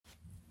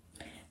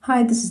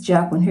Hi, this is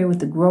Jacqueline here with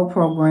the Grow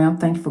Program.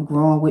 Thank you for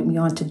growing with me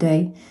on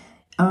today.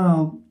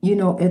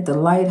 At the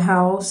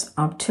lighthouse,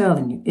 I'm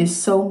telling you, it's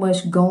so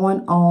much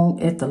going on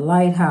at the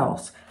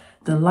lighthouse.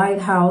 The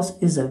lighthouse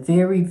is a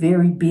very,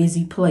 very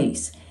busy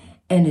place.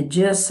 And it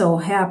just so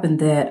happened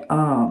that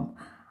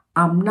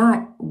I'm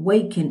not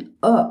waking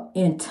up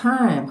in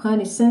time,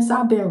 honey. Since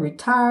I've been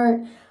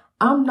retired,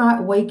 I'm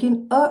not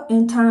waking up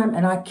in time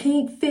and I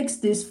can't fix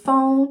this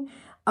phone.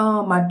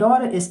 My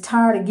daughter is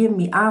tired of giving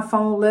me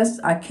iPhone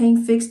lessons. I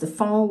can't fix the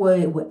phone where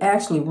it would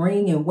actually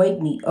ring and wake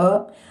me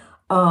up.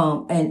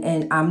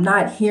 And I'm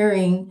not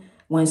hearing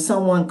when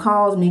someone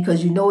calls me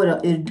because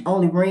it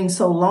only rings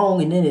so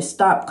long and then it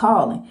stopped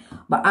calling.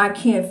 But I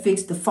can't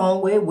fix the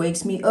phone where it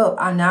wakes me up.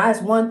 Now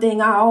that's one thing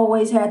I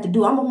always had to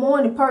do. I'm a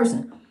morning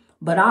person,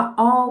 but I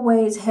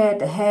always had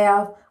to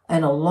have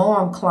an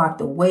alarm clock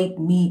to wake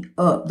me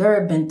up. There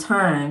have been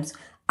times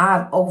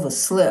I've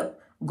overslept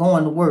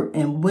going to work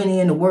and went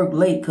into work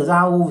late because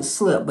I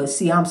overslept. But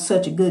see, I'm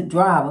such a good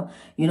driver,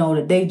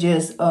 that they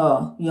just,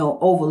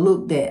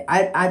 overlooked that.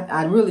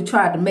 I really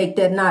tried to make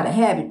that not a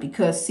habit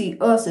because see,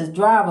 us as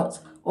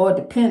drivers are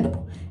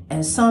dependable.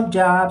 And some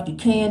jobs you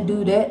can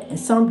do that and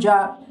some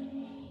jobs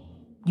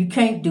you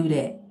can't do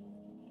that.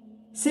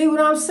 See what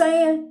I'm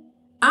saying?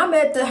 I'm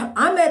at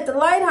the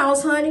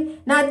lighthouse, honey.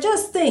 Now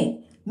just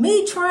think,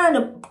 me trying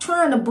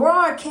to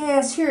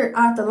broadcast here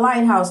at the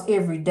lighthouse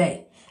every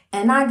day.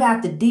 And I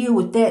got to deal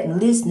with that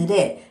and listen to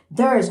that.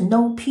 There is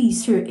no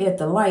peace here at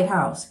the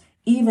lighthouse.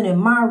 Even in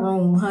my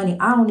room, honey,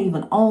 I don't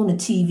even own a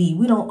TV.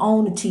 We don't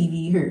own a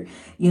TV here.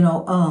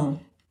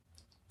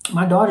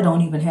 My daughter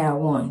don't even have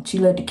one. She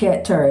let the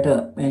cat tear it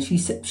up and she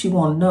said she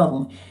want another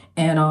one.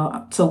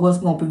 And so what's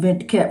going to prevent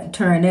the cat from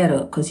tearing that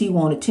up? Because he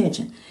want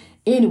attention.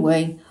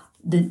 Anyway,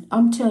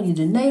 I'm telling you,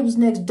 the neighbors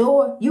next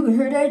door, you can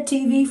hear their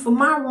TV from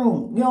my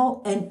room,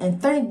 and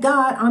thank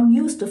God I'm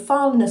used to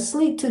falling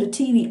asleep to the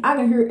TV. I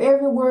can hear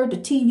every word the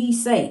TV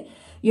say.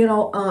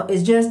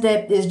 That's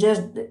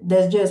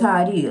just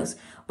how it is.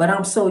 But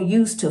I'm so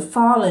used to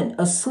falling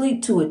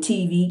asleep to a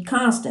TV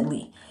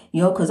constantly,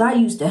 because I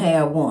used to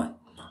have one.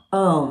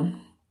 And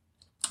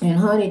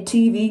honey,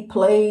 TV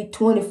played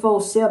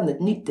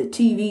 24/7. The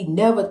TV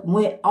never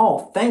went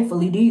off.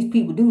 Thankfully, these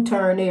people do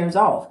turn theirs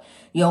off,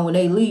 when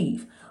they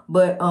leave.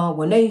 But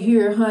when they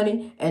here,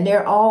 honey, and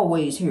they're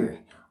always here.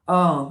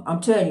 I'm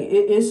telling you,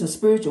 it's a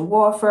spiritual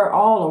warfare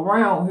all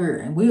around here.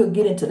 And we'll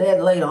get into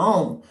that later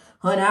on.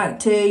 Honey, I can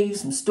tell you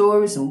some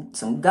stories,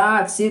 some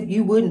gossip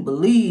you wouldn't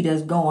believe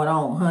that's going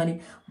on, honey.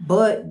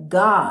 But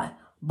God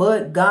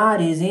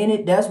is in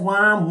it. That's why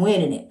I'm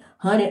winning it.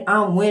 Honey,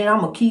 I'm winning. I'm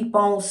going to keep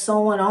on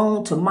sewing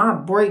on to my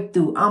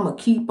breakthrough. I'm going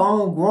to keep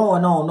on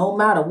growing on no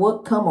matter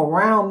what come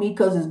around me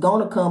because it's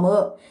going to come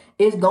up.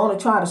 It's going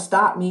to try to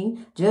stop me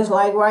just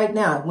like right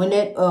now when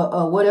that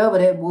whatever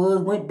that was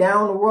went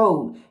down the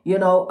road,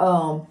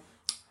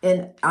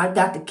 and I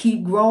got to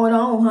keep growing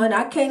on, honey.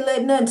 I can't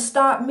let nothing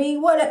stop me.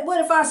 What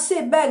if I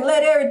sit back and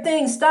let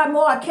everything stop me?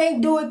 Oh, I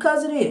can't do it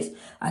because of this.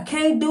 I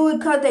can't do it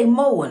because they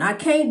mowing. I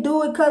can't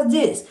do it because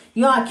this.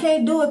 I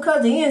can't do it because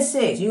of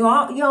insects.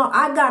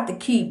 I got to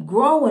keep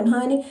growing,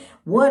 honey.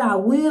 What I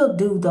will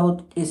do,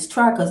 though, is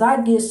try because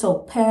I get so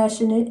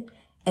passionate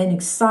and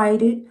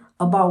excited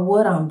about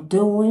what I'm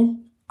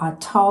doing. I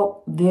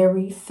talk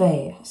very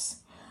fast.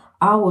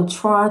 I will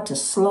try to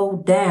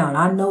slow down.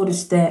 I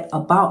noticed that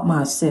about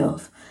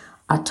myself.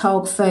 I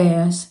talk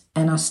fast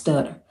and I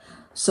stutter.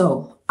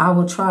 So I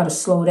will try to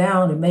slow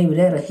down and maybe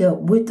that'll help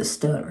with the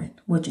stuttering.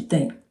 What you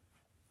think?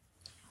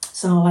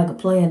 Sound like a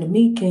plan to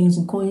me, kings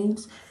and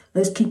queens.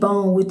 Let's keep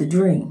on with the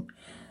dream.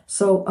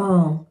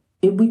 So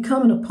if we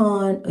coming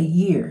upon a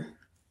year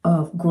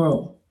of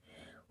growth,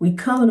 we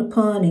coming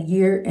upon a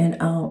year and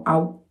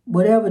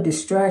whatever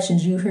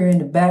distractions you hear in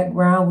the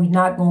background, we're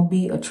not going to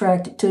be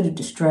attracted to the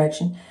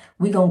distraction.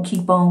 We're going to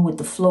keep on with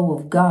the flow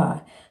of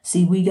God.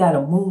 See, we got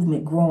a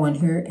movement growing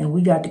here and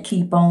we got to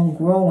keep on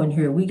growing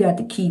here. We got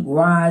to keep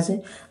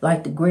rising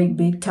like the great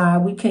big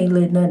tide. We can't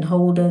let nothing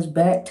hold us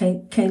back.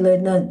 Can't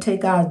let nothing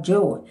take our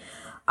joy.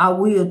 I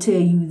will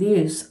tell you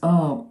this,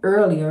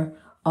 earlier,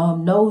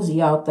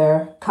 Nosy out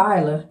there,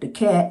 Kyla, the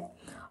cat,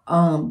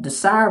 the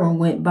siren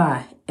went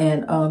by.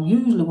 And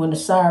usually when the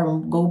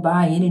siren go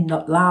by, any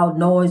loud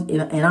noise,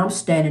 and I'm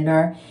standing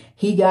there,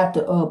 he got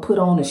to put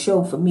on a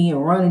show for me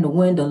and run in the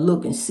window and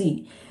look and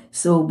see.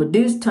 So, but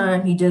this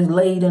time he just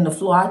laid on the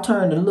floor. I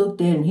turned and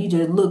looked at him. He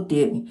just looked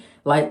at me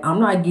like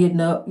I'm not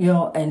getting up,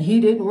 and he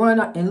didn't run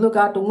out and look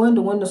out the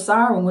window when the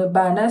siren went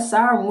by. And that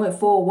siren went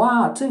for a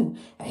while too.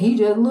 And he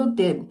just looked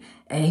at me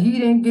and he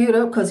didn't get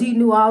up because he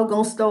knew I was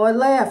going to start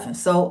laughing.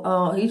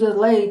 So he just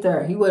laid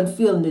there. He wasn't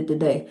feeling it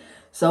today.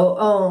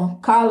 So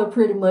Kyla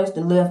pretty much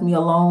done left me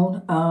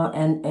alone,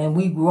 and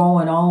we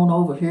growing on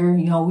over here.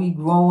 We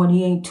growing.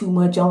 He ain't too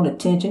much on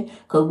attention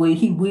because what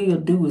he will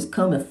do is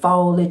come and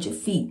fall at your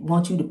feet,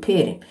 want you to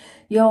pet him.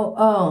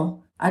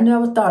 I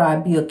never thought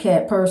I'd be a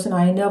cat person.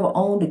 I ain't never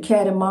owned a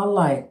cat in my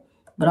life,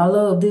 but I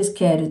love this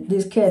cat.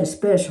 This cat is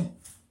special.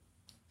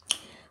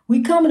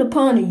 We coming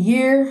upon a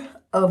year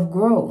of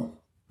growth,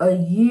 a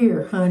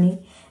year,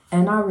 honey,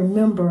 and I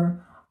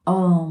remember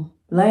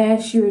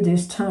Last year,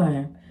 this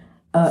time,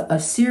 a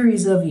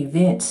series of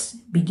events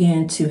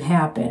began to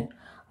happen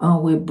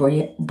with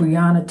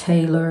Breonna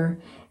Taylor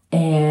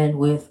and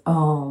with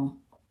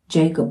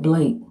Jacob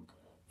Blake.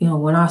 You know,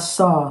 when I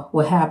saw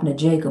what happened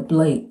to Jacob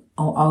Blake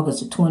on August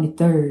the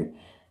 23rd,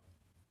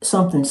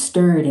 something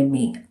stirred in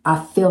me.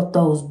 I felt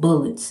those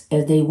bullets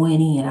as they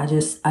went in. I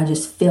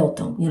just felt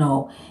them, you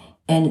know,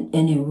 and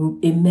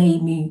it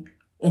made me,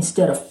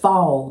 instead of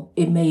fall,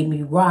 it made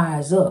me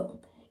rise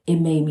up. It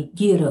made me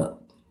get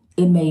up.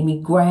 It made me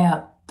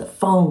grab the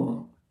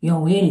phone, you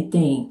know,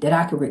 anything that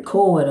I could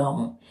record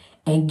on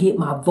and get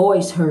my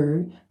voice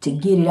heard to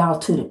get it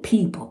out to the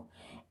people.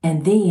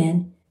 And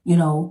then, you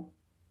know,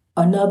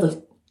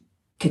 another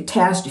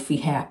catastrophe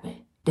happened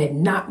that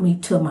knocked me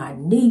to my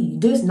knees.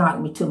 This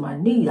knocked me to my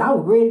knees. I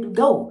was ready to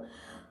go.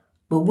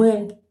 But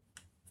when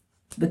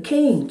the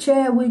king,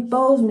 Chadwick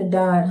Boseman,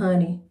 died,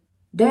 honey,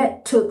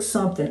 that took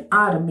something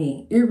out of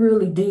me. It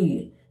really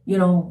did. You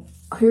know,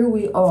 here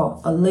we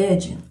are, a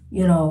legend,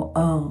 you know,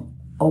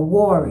 a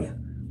warrior.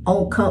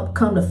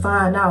 Come to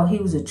find out he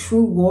was a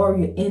true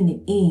warrior in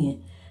the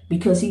end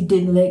because he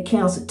didn't let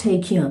cancer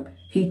take him.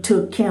 He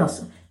took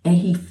cancer and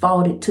he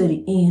fought it to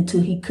the end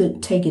till he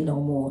couldn't take it no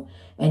more.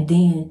 And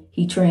then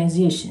he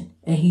transitioned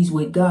and he's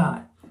with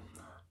God.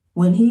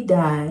 When he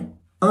died,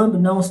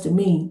 unbeknownst to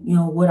me, you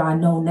know, what I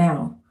know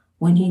now,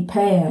 when he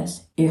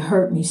passed, it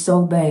hurt me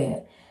so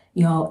bad.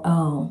 You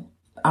know,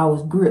 I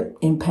was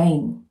gripped in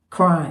pain,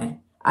 crying.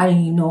 I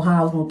didn't even know how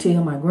I was going to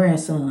tell my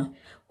grandson.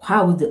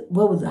 How was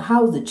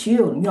the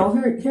children? You know,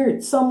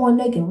 here someone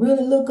they can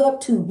really look up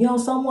to. You know,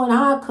 someone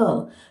eye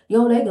color. You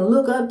know, they can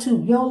look up to.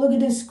 You know, look at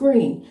this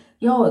screen.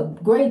 You know,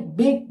 a great,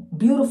 big,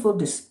 beautiful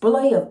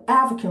display of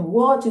African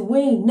royalty we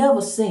ain't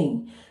never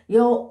seen. You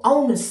know,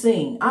 on the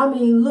scene. I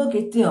mean, look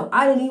at them.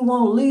 I didn't even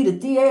want to leave the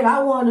theater.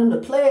 I wanted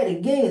them to play it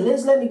again.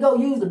 Let me go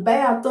use the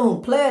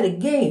bathroom. Play it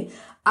again.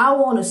 I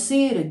want to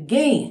see it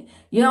again.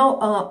 You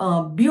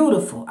know,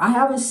 beautiful. I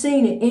haven't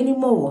seen it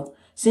anymore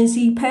since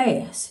he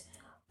passed.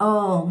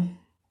 I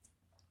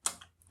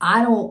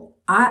know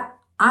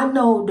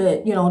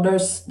that, you know,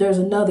 there's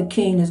another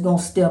king that's going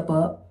to step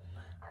up,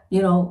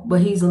 you know,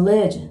 but he's a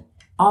legend.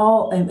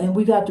 And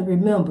we got to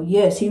remember,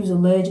 yes, he was a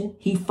legend.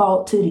 He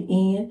fought to the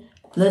end.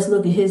 Let's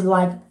look at his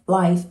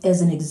life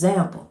as an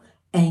example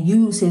and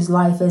use his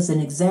life as an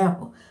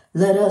example.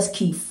 Let us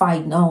keep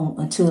fighting on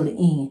until the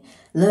end.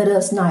 Let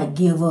us not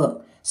give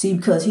up. See,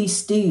 because he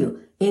still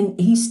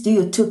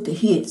took the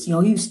hits. You know,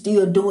 he was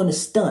still doing the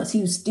stunts.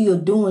 He was still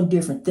doing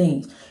different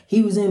things.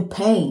 He was in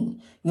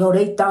pain. You know,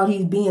 they thought he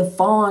was being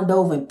fawned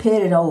over and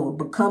petted over,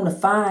 but come to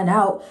find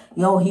out,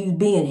 you know, he was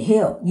being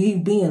helped. He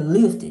was being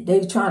lifted. They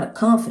were trying to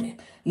comfort him,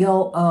 you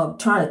know,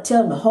 trying to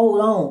tell him to hold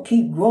on,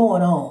 keep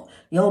growing on.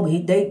 You know,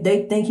 but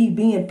they think he's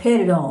being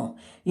petted on.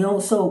 You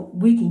know, so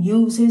we can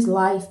use his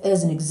life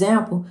as an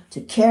example to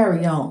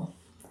carry on.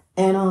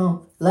 And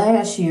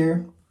last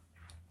year,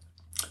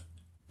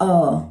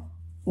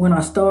 when I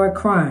started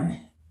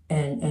crying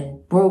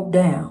and broke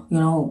down, you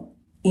know,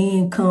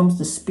 in comes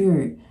the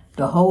Spirit,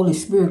 the Holy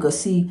Spirit. Because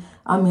see,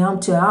 I mean, I'm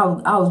telling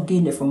you, I was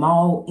getting it from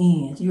all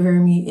ends. You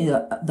heard me?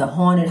 The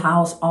haunted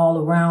house all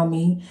around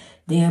me.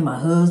 Then my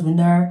husband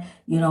there,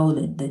 you know,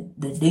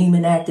 the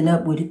demon acting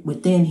up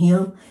within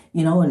him,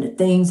 you know, and the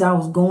things I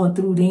was going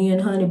through then,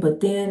 honey. But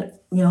then,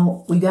 you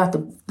know, we got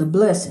the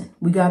blessing.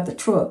 We got the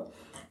truck.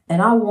 And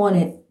I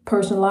wanted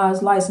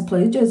personalized license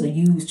plate. It's just a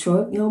used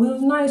truck. You know, it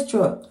was a nice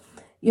truck.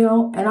 You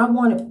know, and I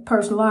wanted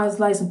personalized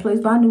license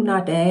plates, but I knew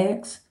not to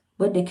ask.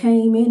 But they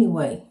came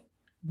anyway.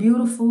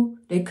 Beautiful.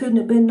 They couldn't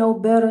have been no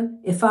better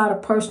if I'd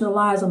have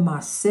personalized them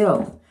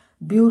myself.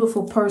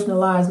 Beautiful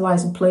personalized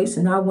license plates.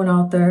 And I went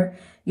out there.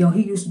 You know,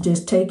 he used to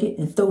just take it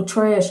and throw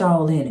trash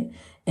all in it.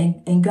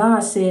 And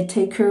God said,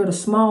 take care of the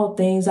small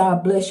things. I'll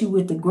bless you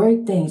with the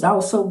great things. I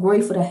was so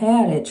grateful to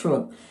have that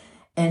truck.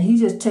 And he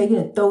just take it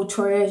and throw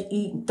trash,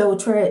 eat and throw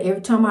trash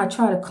every time I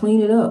try to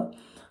clean it up.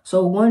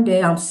 So one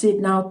day I'm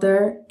sitting out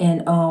there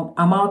and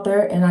I'm out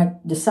there and I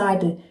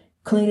decide to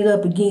clean it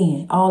up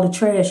again. All the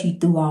trash he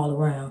threw all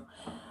around.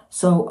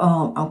 So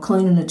I'm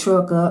cleaning the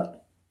truck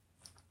up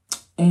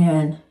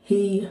and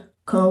he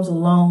comes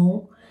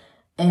along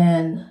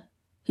and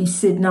he's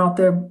sitting out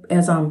there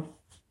as I'm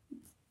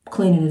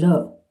cleaning it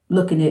up,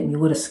 looking at me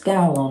with a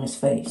scowl on his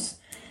face.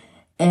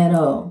 And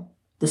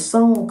the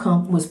song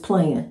was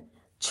playing,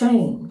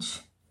 Change,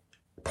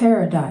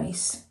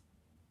 Paradise.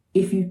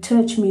 If you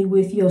touch me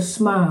with your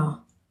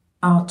smile,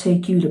 I'll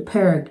take you to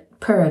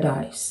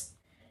paradise.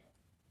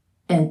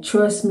 And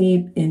trust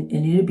me, and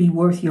it'll be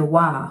worth your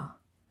while.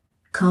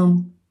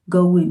 Come,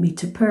 go with me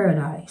to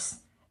paradise.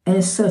 And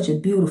it's such a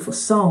beautiful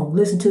song.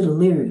 Listen to the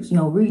lyrics, you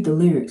know, read the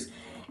lyrics.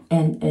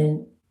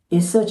 And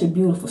it's such a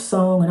beautiful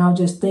song. And I was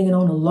just thinking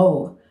on the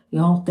Lord, you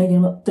know,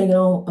 thinking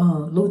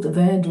on Luther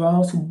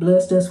Vandross, who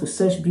blessed us with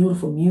such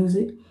beautiful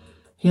music.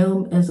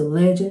 Him as a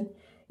legend.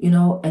 You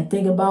know, and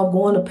think about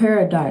going to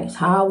paradise,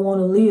 how I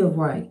want to live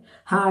right,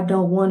 how I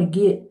don't want to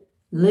get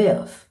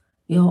left.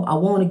 You know, I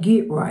want to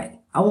get right.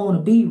 I want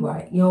to be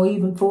right.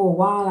 Even for a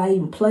while, I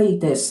even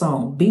played that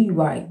song, Be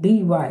Right,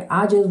 Be Right.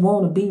 I just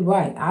want to be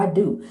right. I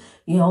do.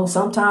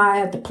 Sometimes I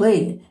have to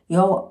play it.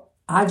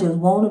 I just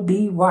want to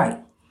be right.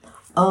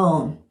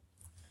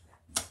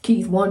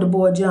 Keith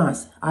Wonderboy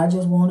Johnson. I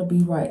just want to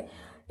be right.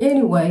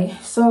 Anyway,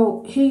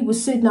 so he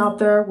was sitting out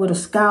there with a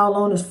scowl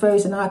on his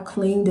face, and I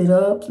cleaned it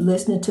up,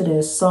 listening to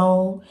that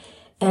song.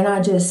 And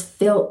I just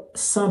felt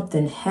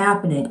something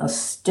happening, a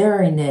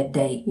stirring that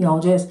day.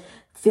 Just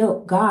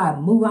felt God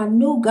move. I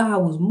knew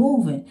God was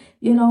moving,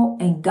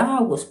 and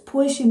God was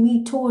pushing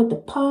me toward the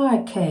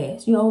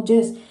podcast,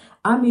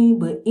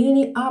 but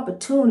any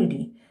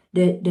opportunity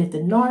that the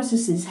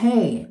narcissist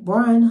had,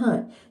 Brian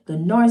Hunt, the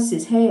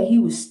narcissist had, he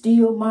would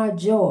steal my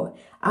joy.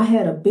 I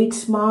had a big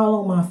smile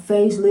on my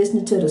face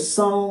listening to the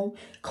song,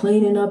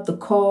 cleaning up the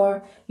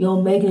car,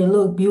 making it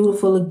look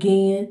beautiful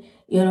again,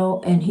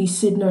 and he's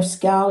sitting there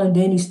scowling.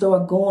 Then he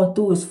started going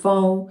through his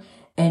phone,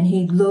 and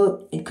he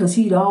looked, because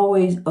he'd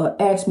always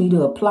asked me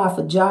to apply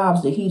for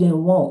jobs that he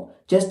didn't want,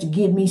 just to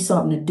give me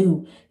something to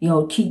do,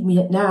 keep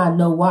me, now I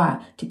know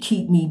why, to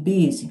keep me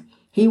busy.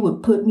 He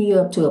would put me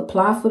up to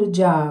apply for the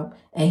job,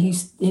 and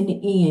in the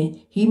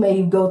end, he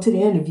may go to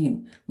the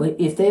interview. But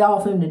if they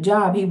offer him the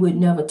job, he would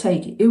never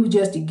take it. It was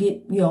just to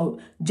get,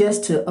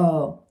 just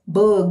to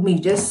bug me,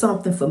 just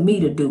something for me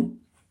to do.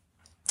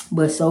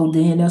 But so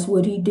then that's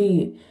what he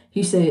did.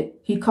 He said,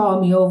 he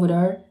called me over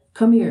there,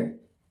 come here,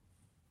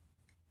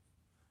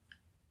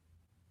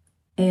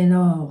 and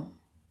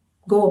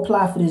go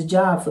apply for this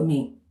job for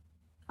me.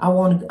 I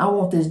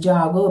want this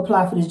job. Go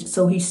apply for this.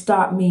 So he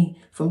stopped me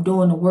from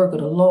doing the work of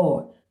the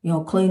Lord,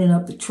 cleaning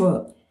up the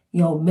truck,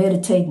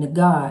 meditating to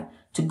God,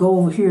 to go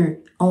over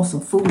here on some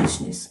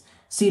foolishness.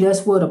 See,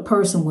 that's what a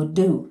person would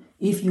do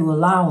if you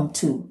allow them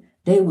to.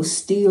 They will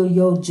steal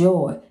your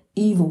joy.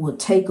 Evil will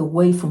take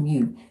away from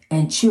you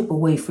and chip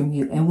away from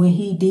you. And when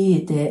he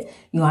did that,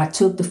 I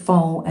took the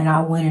phone and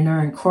I went in there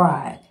and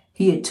cried.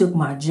 He had took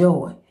my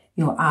joy.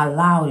 I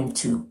allowed him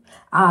to.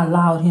 I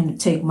allowed him to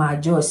take my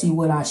joy. See,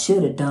 what I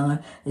should have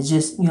done is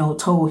just,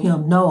 told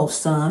him, no,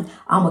 son,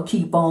 I'm going to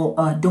keep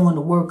on doing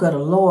the work of the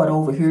Lord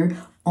over here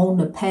on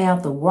the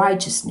path of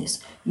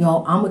righteousness.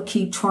 I'm going to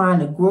keep trying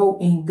to grow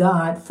in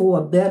God for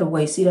a better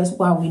way. See, that's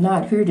why we're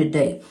not here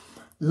today.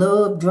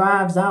 Love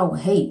drives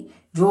out hate.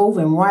 Drove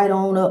him right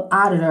on up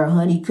out of there,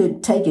 honey. He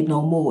couldn't take it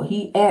no more.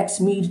 He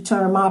asked me to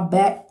turn my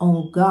back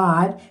on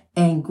God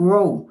and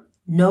grow.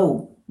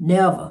 No,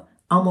 never.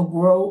 I'm going to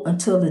grow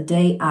until the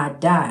day I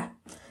die.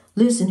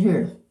 Listen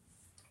here.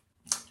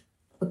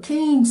 A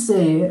king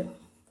said,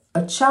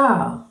 every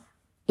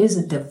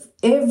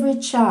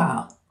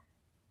child,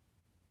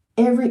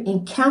 every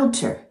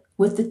encounter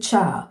with a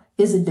child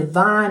is a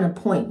divine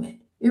appointment.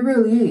 It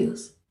really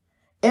is.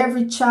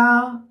 Every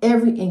child,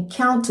 every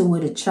encounter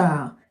with a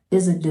child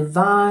is a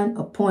divine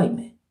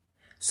appointment.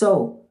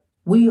 So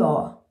we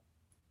are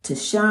to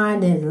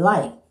shine that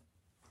light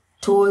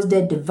towards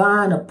that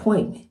divine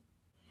appointment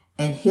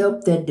and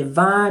help that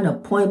divine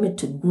appointment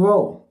to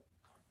grow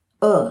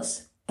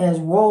us as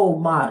role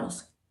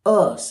models,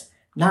 us,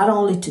 not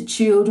only to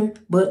children,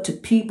 but to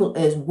people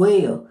as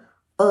well,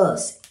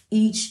 us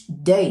each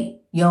day.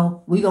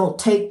 We're going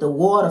to take the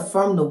water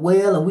from the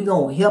well and we're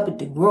going to help it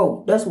to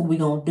grow. That's what we're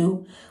going to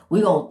do.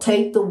 We're going to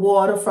take the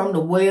water from the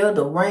well,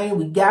 the rain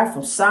we got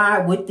from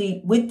side with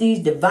these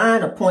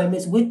divine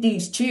appointments, with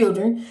these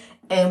children,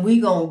 and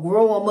we're going to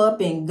grow them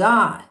up in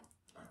God.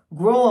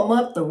 Grow them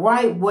up the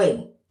right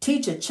way.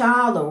 Teach a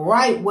child the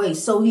right way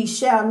so he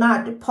shall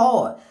not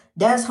depart.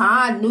 That's how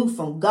I knew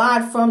from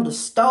God from the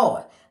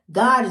start.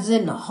 God is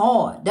in the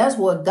heart. That's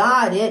what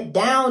God is,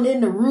 down in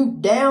the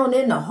root, down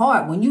in the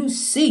heart. When you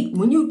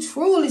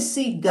truly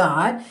seek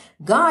God,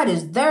 God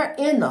is there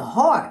in the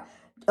heart.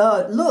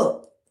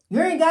 Look,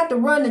 you ain't got to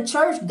run the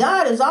church.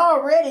 God is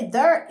already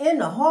there in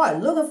the heart.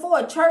 Looking for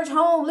a church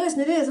home. Listen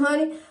to this,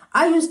 honey.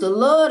 I used to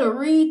love to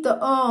read the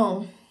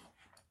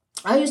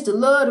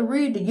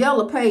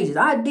Yellow Pages.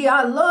 I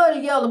love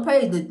the Yellow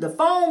Pages. The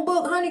phone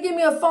book, honey, give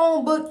me a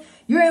phone book.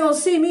 You ain't gonna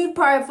see me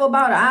probably for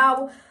about an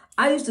hour.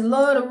 I used to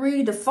love to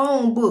read the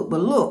phone book, but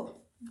look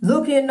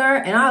in there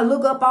and I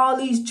look up all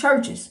these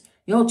churches,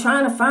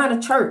 trying to find a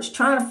church,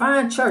 trying to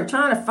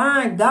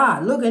find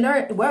God, looking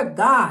there, where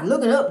God,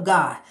 looking up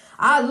God.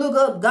 I look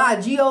up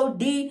God,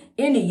 G-O-D,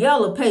 in the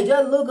Yellow Page.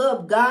 I look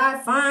up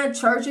God, find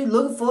churches,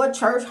 looking for a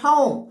church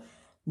home.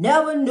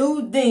 Never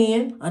knew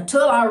then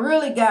until I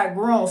really got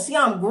grown. See,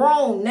 I'm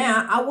grown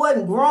now. I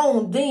wasn't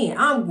grown then.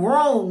 I'm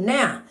grown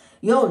now.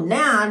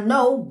 Now I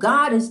know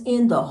God is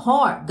in the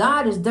heart.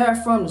 God is there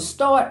from the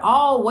start,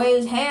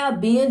 always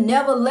have been,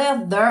 never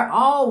left there,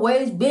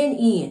 always been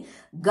in.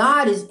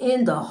 God is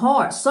in the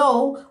heart.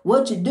 So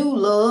what you do,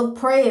 love,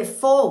 pray it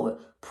forward.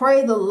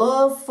 Pray the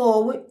love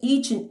forward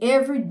each and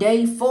every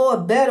day for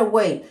a better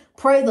way.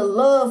 Pray the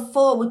love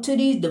forward to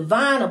these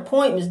divine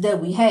appointments that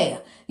we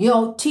have.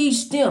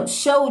 Teach them,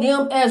 show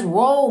them as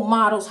role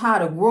models how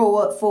to grow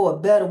up for a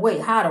better way,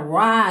 how to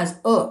rise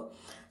up.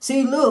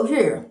 See, look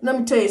here, let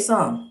me tell you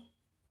something.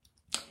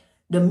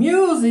 The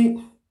music,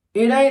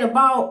 it ain't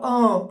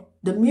about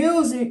The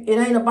music, it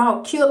ain't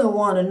about killing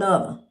one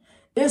another.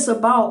 It's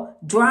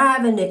about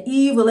driving the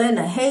evil and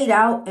the hate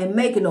out and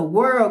making the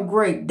world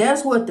great.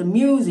 That's what the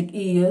music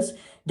is.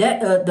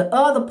 That the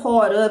other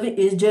part of it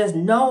is just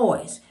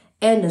noise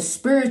and the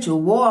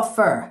spiritual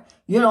warfare,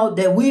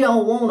 that we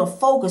don't want to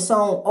focus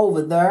on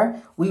over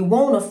there. We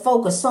want to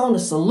focus on the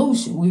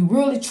solution. We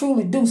really,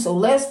 truly do. So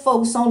let's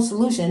focus on the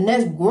solution and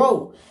let's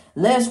grow.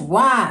 Let's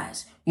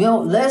rise.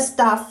 Let's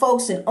stop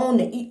focusing on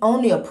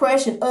the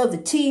oppression of the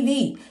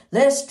TV.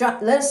 Let's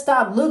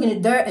stop looking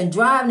at there and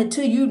driving it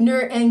to you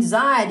near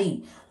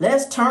anxiety.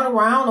 Let's turn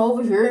around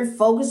over here and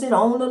focus it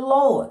on the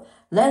Lord.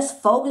 Let's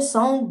focus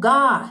on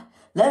God.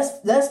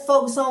 Let's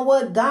focus on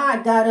what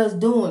God got us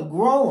doing,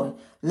 growing.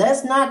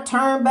 Let's not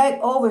turn back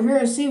over here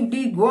and see what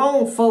these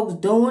grown folks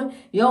doing.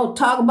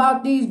 Talk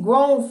about these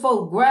grown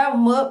folks. Grab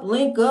them up,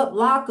 link up,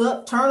 lock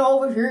up, turn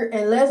over here,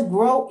 and let's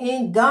grow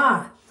in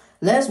God.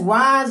 Let's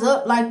rise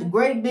up like the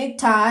great big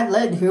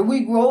tide. Here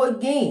we grow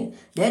again.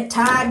 That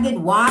tide get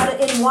wider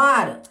and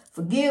wider.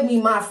 Forgive me,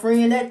 my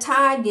friend. That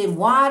tide get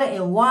wider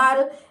and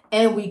wider,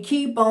 and we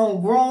keep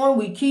on growing.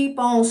 We keep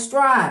on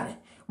striving.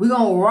 We're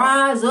going to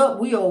rise up.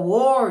 We are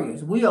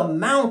warriors. We are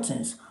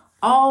mountains.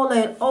 All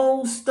that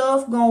old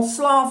stuff going to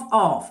slough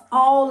off.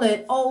 All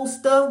that old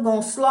stuff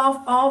going to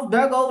slough off.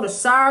 There go the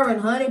siren,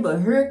 honey,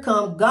 but here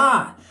come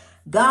God.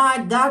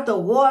 God got the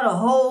water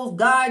hose.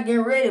 God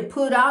getting ready to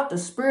put out the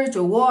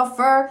spiritual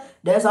warfare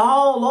that's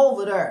all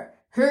over there.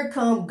 Here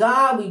come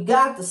God. We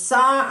got the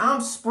sign.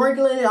 I'm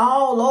sprinkling it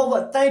all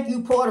over. Thank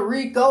you, Puerto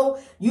Rico.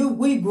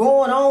 We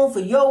growing on for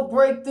your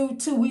breakthrough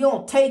too. We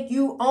gonna take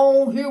you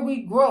on. Here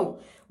we grow.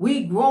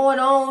 We growing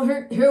on.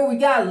 Here we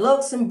got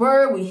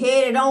Luxembourg. We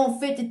headed on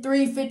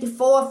 53,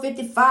 54,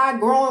 55,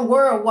 growing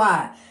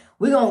worldwide.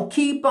 We're going to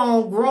keep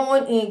on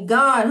growing in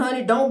God,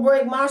 honey. Don't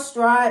break my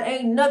stride.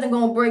 Ain't nothing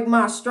going to break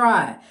my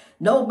stride.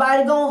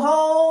 Nobody going to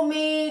hold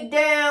me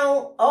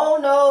down. Oh,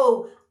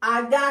 no.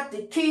 I got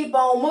to keep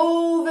on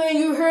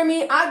moving. You hear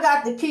me? I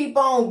got to keep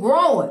on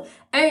growing.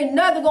 Ain't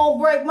nothing going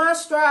to break my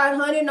stride,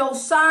 honey. No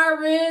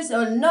sirens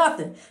or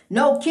nothing.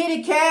 No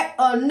kitty cat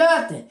or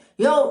nothing.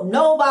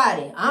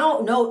 Nobody. I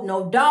don't know.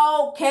 No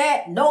dog,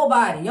 cat,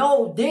 nobody.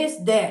 This,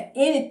 that,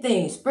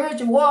 anything.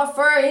 Spiritual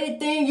warfare,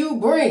 anything you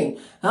bring.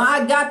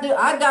 I got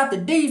the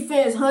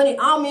defense, honey.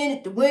 I'm in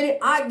it to win it.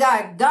 I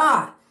got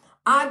God.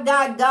 I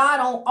got God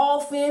on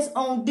offense,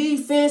 on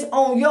defense,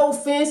 on your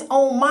fence,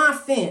 on my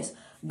fence.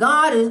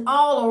 God is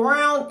all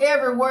around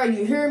everywhere.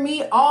 You hear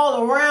me?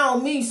 All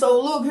around me.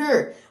 So look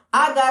here.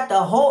 I got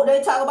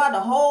they talk about the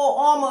whole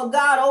armor of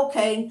God.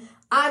 Okay.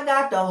 I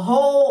got the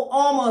whole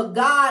armor of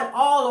God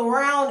all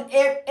around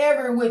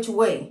every which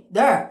way.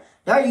 There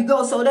you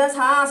go. So that's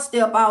how I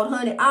step out,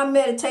 honey. I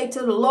meditate to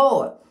the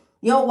Lord.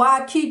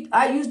 Why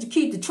I used to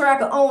keep the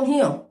tracker on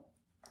him.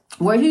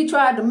 Where he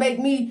tried to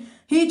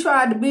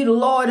be the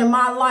Lord in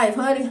my life,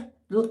 honey.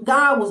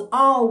 God was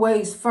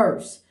always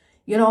first.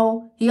 He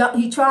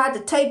tried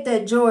to take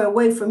that joy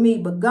away from me,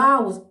 but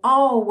God was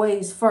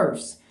always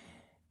first.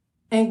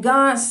 And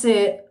God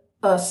said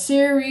a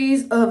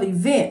series of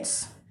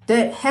events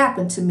that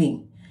happened to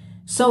me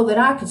so that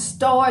I could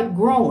start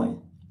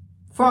growing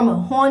from a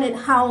haunted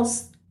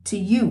house to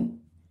you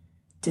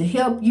to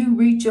help you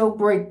reach your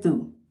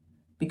breakthrough.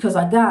 Because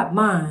I got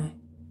mine.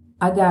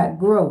 I got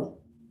grow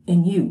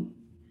in you.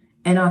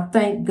 And I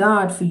thank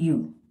God for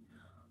you.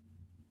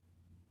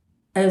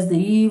 As the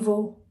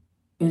evil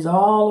is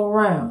all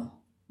around,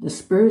 the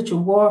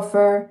spiritual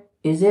warfare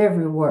is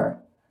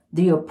everywhere.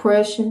 The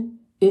oppression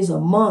is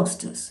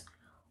amongst us.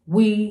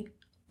 We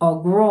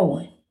are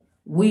growing.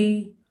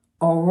 We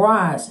are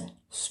rising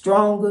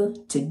stronger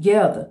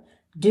together.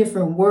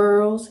 Different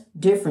worlds,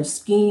 different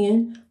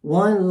skin,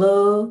 one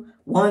love,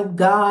 one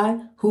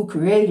God who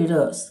created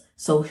us.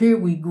 So here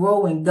we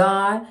grow in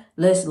God.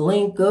 Let's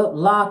link up,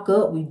 lock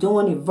up. We're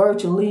doing it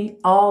virtually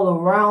all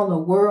around the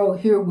world.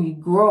 Here we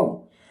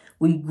grow.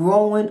 We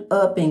growing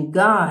up in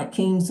God,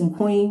 kings and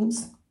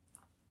queens.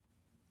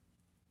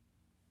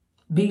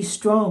 Be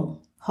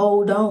strong.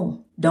 Hold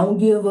on. Don't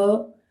give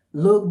up.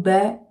 Look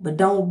back, but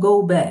don't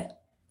go back.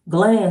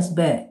 Glance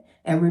back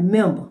and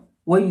remember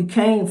where you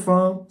came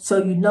from so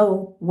you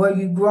know where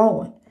you're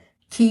growing.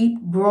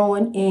 Keep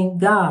growing in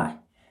God.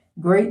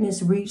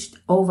 Greatness reached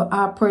over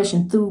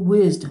oppression through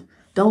wisdom.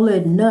 Don't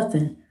let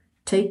nothing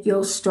take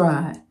your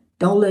stride.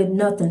 Don't let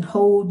nothing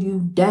hold you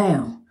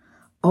down.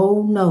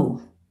 Oh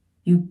no,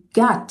 you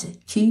got to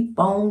keep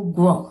on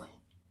growing.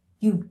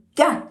 You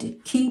got to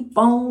keep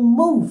on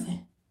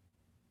moving.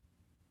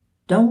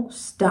 Don't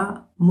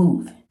stop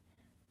moving.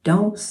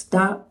 Don't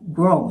stop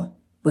growing.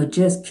 But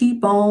just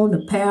keep on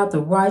the path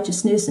of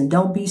righteousness and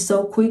don't be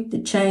so quick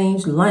to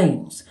change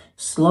lanes.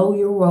 Slow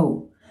your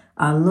roll.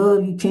 I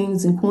love you,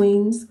 kings and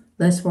queens.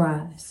 Let's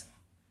rise.